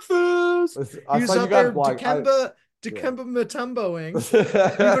a block fest. He was out there Dikembe Mutomboing. You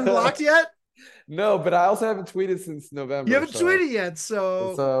been blocked yet? No, but I also haven't tweeted since November. You haven't tweeted yet,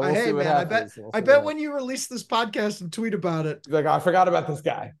 so we'll hey man, I bet when you release this podcast and tweet about it, I forgot about this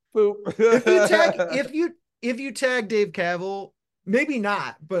guy. Boop. if you tag Dave Cavill, maybe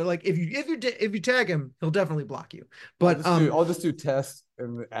not, but like if you tag him, he'll definitely block you. But I'll just do test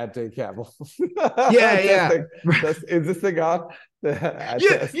and at Dave Campbell. yeah, yeah. Is this thing on? Yeah,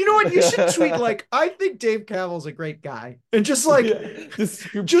 you know what? You should tweet like, I think Dave Cavill's a great guy, and just like, yeah, just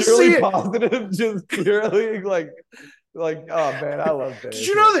just see purely it. positive, just purely like, oh man, I love Dave. Did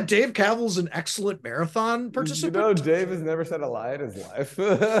you know that Dave Cavill's an excellent marathon You know, participant? Dave has never said a lie in his life.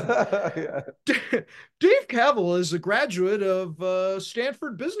 Yeah. Dave Cavill is a graduate of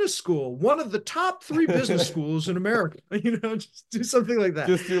Stanford Business School, one of the top 3 business schools in America. You know, just do something like that.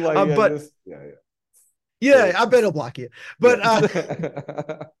 Just do like, but just yeah. yeah, I bet he'll block you. But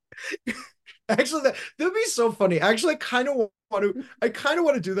Yeah. actually, that'd be so funny. Actually, I kind of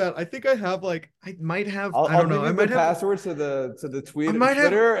want to do that. I think I have like, I might have, I I'll don't know. give you I might the have. password to the tweet I and might have.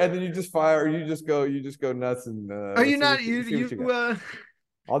 Twitter, and then you just fire, you just go nuts and Are you see not what you got. you?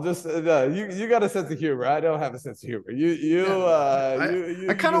 I'll just you got a sense of humor. I don't have a sense of humor. I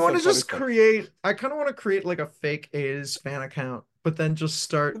kind do of want some to funny just stuff. create. I kind of want to create like a fake A's fan account, but then just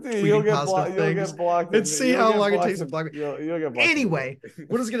start You'll tweeting get positive blocked. You'll things get blocked. and see You'll how get long it blocked. takes to block me. You'll get blocked. Anyway,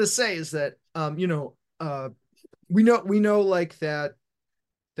 what I was gonna say is that we know like that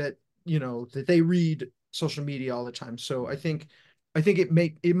that they read social media all the time. So I think it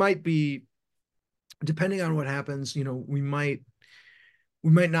might be, depending on what happens, we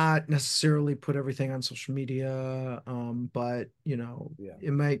might not necessarily put everything on social media, but Yeah.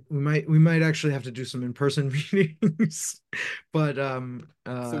 we might actually have to do some in-person meetings. But So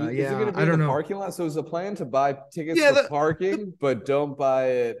is it going yeah, to be I in the don't know. parking lot? So is the plan to buy tickets Yeah, for the parking, but don't buy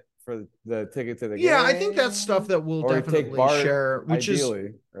it for the ticket to the yeah, I think that's stuff game, that we'll or take definitely BART share, which is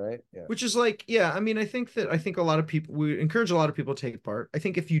ideally, right? Yeah. which is like, yeah, I mean, I think a lot of people, we encourage a lot of people to take part. I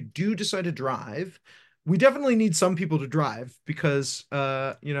think if you do decide to drive, we definitely need some people to drive because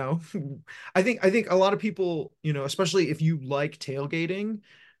I think a lot of people, especially if you like tailgating,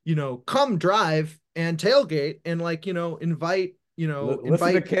 come drive and tailgate and like, Listen to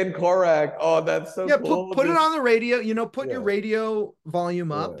invite. Ken Korak. Oh, that's so Yeah, put cool. put it Just on the radio, put your yeah, radio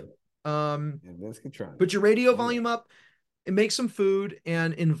volume up. yeah. Um, And this could try. put your radio Oh yeah. volume up and make some food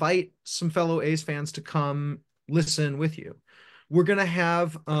and invite some fellow A's fans to come listen with you. We're gonna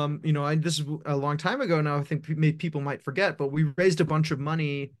have, this is a long time ago now. I think people might forget, but we raised a bunch of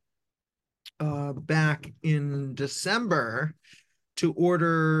money back in December to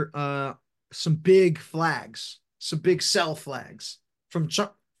order some big flags, some big cell flags from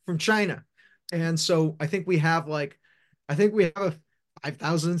from China, and so I think we have a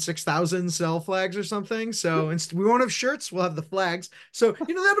 5,000, 6,000 cell flags or something. So we won't have shirts, we'll have the flags. So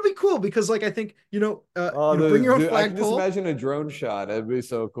that'll be cool because like I think Oh, bring your own I can just flagpole. imagine a drone shot. That'd be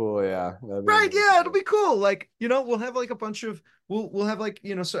so cool. Yeah, that'd be Right, amazing. yeah, it'll be cool. Like, we'll have like a bunch of we'll have like,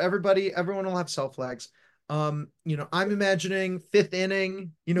 so everyone will have cell flags. I'm imagining fifth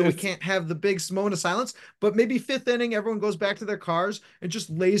inning, we There's can't have the big moment of silence, but maybe fifth inning, everyone goes back to their cars and just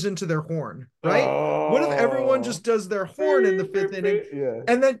lays into their horn, right? What if everyone oh, just does their horn in the beep, fifth beep, inning? beep. Yeah.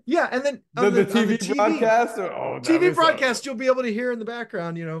 And then, yeah, and then on The the TV TV broadcast. Oh, that'd TV be so. broadcast, you'll be able to hear in the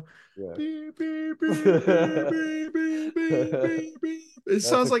background, Yeah. beep, beep, beep, beep, beep, beep, beep, beep, beep. It That's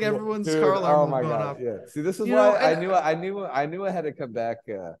sounds a like cool everyone's dude. car alarm Oh will be my going god. off. Yeah. See, this is why And I knew I had to come back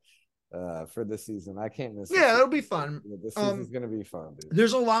for this season. I can't miss this yeah, it'll season. be fun. This season's gonna be fun, dude.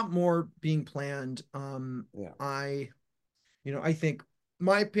 There's a lot more being planned. Yeah. I think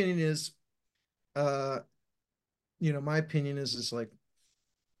my opinion is, uh, is like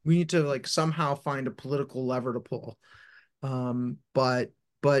we need to like somehow find a political lever to pull. But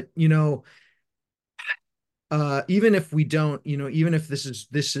even if we don't, even if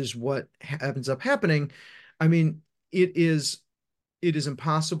this is what ends up happening, I mean, it is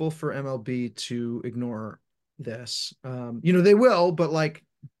impossible for MLB to ignore this. They will, but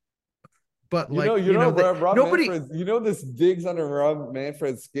Rob nobody. Manfred, this digs under Rob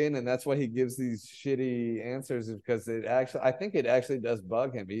Manfred's skin, and that's why he gives these shitty answers, is because I think it actually does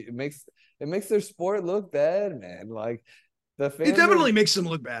bug him. It makes their sport look bad, man. Like the It fans are definitely makes them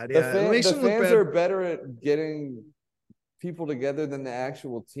look bad. Yeah, it makes the them look fans bad. are better at getting people together than the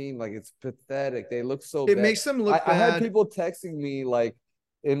actual team. Like it's pathetic. They look so It bad. makes them I, look I had bad. people texting me like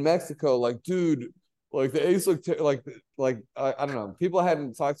in Mexico, like, dude, like the A's look like I don't know. People I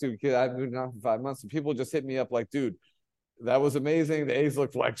hadn't talked to because I've been out for 5 months, and people just hit me up like, dude, that was amazing. The A's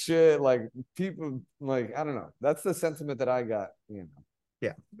looked like shit. Like people, like I don't know. That's the sentiment that I got.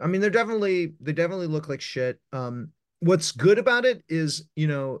 Yeah, I mean, they definitely look like shit. What's good about it is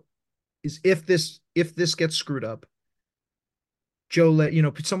if this gets screwed up,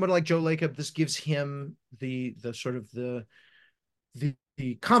 someone like Joe Lacob, this gives him the sort of the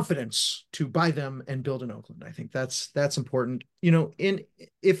the confidence to buy them and build in Oakland. I think that's important. You know, in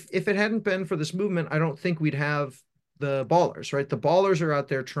if it hadn't been for this movement, I don't think we'd have the Ballers, right? The Ballers are out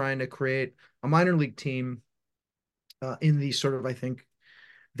there trying to create a minor league team in the sort of, I think,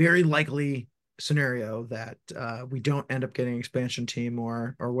 very likely scenario that we don't end up getting an expansion team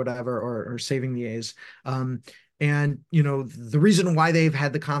or whatever, or saving the A's. And you know, the reason why they've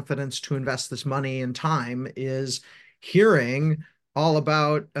had the confidence to invest this money and time is hearing all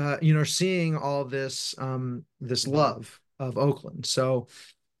about you know, seeing all this this love of Oakland. So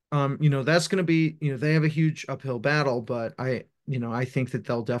you know, that's going to be, you know, they have a huge uphill battle, but you know, I think that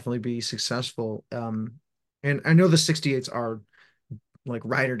they'll definitely be successful. And I know the 68s are like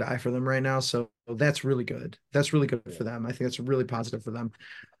ride or die for them right now. So that's really good. That's really good for them. I think that's really positive for them.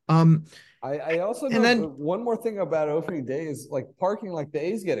 Um, I also and know then one more thing about opening day is like parking, like the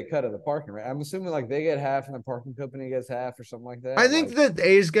A's get a cut of the parking, right? I'm assuming like they get half and the parking company gets half or something like I that. think Like, that the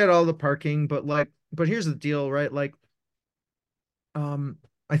A's get all the parking, but like, but here's the deal, right? Like, um,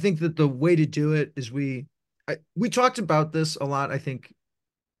 I think that the way to do it is we talked about this a lot, I think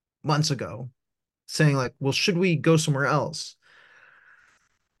months ago, saying like, well, should we go somewhere else?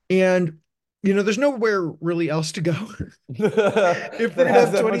 And you know, there's nowhere really else to go. If we're that gonna has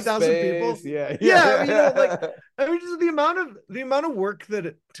have that much 20,000 space. people. Yeah, Yeah, you know, like yeah. I mean, just the amount of work that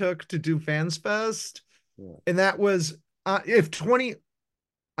it took to do Fans Fest, Yeah. and that was if 20,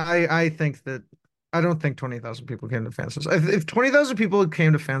 I think that I don't think 20,000 people came to Fans Fest. If 20,000 people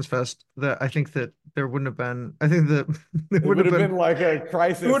came to Fans Fest, that I think that there wouldn't have been. I think that it It would would have have been. been like a It would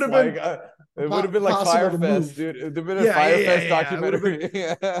crisis, have been it would have been like possible to Firefest, move. dude. It would have been a Yeah, yeah, yeah, Firefest yeah, yeah. It would have been. documentary.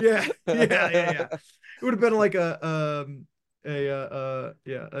 Yeah, yeah, yeah, yeah. It would have been like a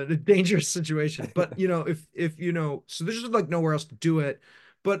dangerous situation. But you know, if you know, so there's just like nowhere else to do it.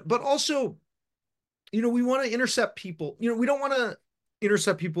 But also, you know, we want to intercept people. You know, we don't want to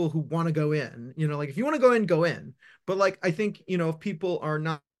intercept people who want to go in. You know, like if you want to go in, go in. But like I think, you know, if people are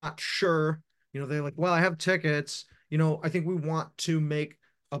not sure, you know, they're like, well, I have tickets. You know, I think we want to make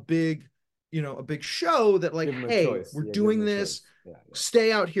a big, you know, a big show that like, Give them a hey, choice. we're Yeah, give them doing a this. choice. Yeah, yeah.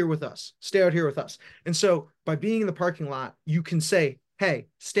 Stay out here with us. Stay out here with us. And so by being in the parking lot, you can say, hey,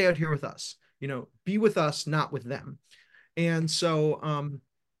 stay out here with us. You know, be with us, not with them. And so,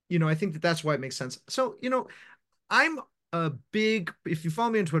 you know, I think that that's why it makes sense. So, you know, I'm a big, if you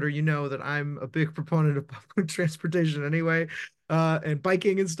follow me on Twitter, you know that I'm a big proponent of public transportation anyway, and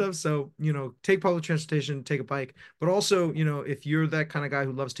biking and stuff. So, you know, take public transportation, take a bike. But also, you know, if you're that kind of guy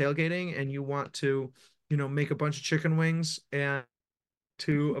who loves tailgating and you want to, you know, make a bunch of chicken wings and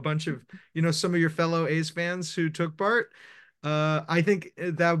to a bunch of, you know, some of your fellow A's fans who took part, I think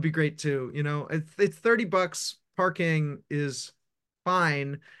that would be great too. You know, it's $30. Parking is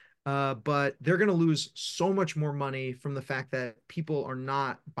fine, but they're going to lose so much more money from the fact that people are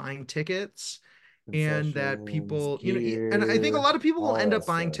not buying tickets, and that Concessions, people, you know, and I think a gear, lot of people will all end that up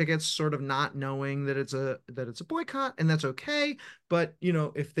buying stuff. tickets sort of not knowing that it's a boycott, and that's okay. But you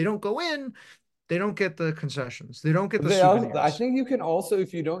know, if they don't go in, they don't get the concessions, they don't get But the they also, I souvenirs. think you can also,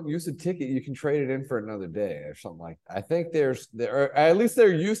 if you don't use a ticket, you can trade it in for another day or something like that. I think or at least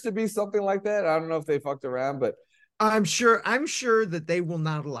there used to be something like that. I don't know if they fucked around, but I'm sure that they will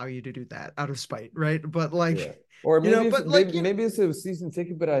not allow you to do that out of spite, right? But yeah. like, Or you know, maybe it's but like, maybe you know, maybe it's a season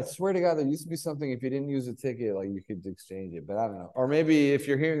ticket, but I swear to God, there used to be something if you didn't use a ticket, like you could exchange it. But I don't know. Or maybe if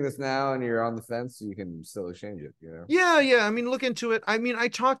you're hearing this now and you're on the fence, you can still exchange it, you know? yeah, yeah. I mean, look into it. I mean, I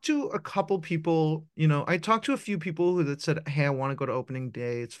talked to a couple people, you know, I talked to a few people who that said, hey, I want to go to opening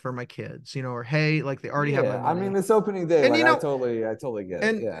day. It's for my kids, you know, or hey, like they already have my Yeah. I mean, money. it's opening day. And Like you know, I totally get it.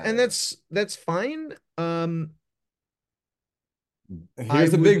 and Yeah. that's fine. Yeah. I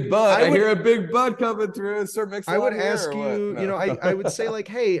Here's a would big bud. I I hear would a big bud coming through. Is Sir I would Mix-a-Lot here ask or what? you, you know, No. I would say like,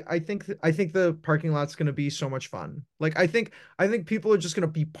 hey, I think the parking lot's going to be so much fun. Like I think people are just going to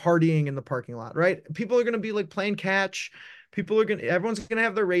be partying in the parking lot, right? People are going to be like playing catch. Everyone's going to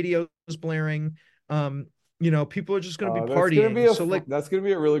have their radios blaring. Um, you know, people are just going to be That's gonna be partying. So like that's gonna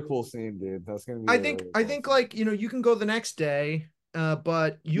be a really cool scene, dude. That's gonna be I a think really I cool think scene. like, you know, you can go the next day,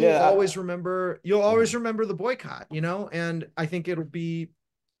 but Yeah. you'll Yeah. always remember the boycott, you know, and I think it'll be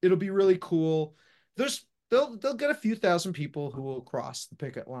really cool. They'll get a few thousand people who will cross the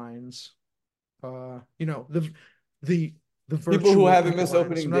picket lines. You know, the People who virtual haven't picket missed lines.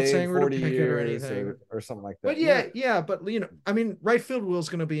 I'm opening not day in saying we're to 40 picket or years anything, or something like but that. Yeah. yeah, but you know, I mean, right field Will's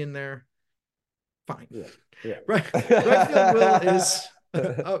gonna be in there. Fine. Yeah. Yeah. Right, right field Will is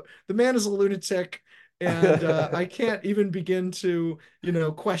the man is a lunatic, and I can't even begin to, you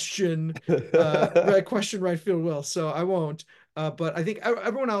know, question right field Will, so I won't. But I think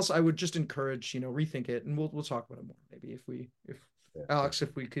everyone else, I would just encourage, you know, rethink it, and we'll talk about it more maybe if Alex,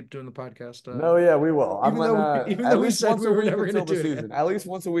 if we keep doing the podcast. No, yeah, we will. I'm even gonna even at though we least said once we a were week never until gonna the do it. season. At least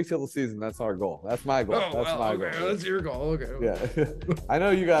once a week till the season. That's our goal. That's my goal. Oh, That's well, my okay, goal. that's your goal. Okay. Yeah, I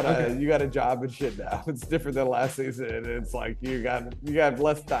know you got a Okay. you got a job and shit now. It's different than last season. It's like you got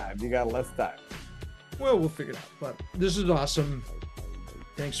less time. You got less time. Well, we'll figure it out. But this is awesome.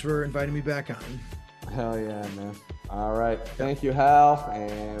 Thanks for inviting me back on. Hell yeah, man. All right. Thank you, Hal,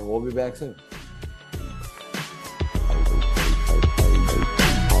 and we'll be back soon.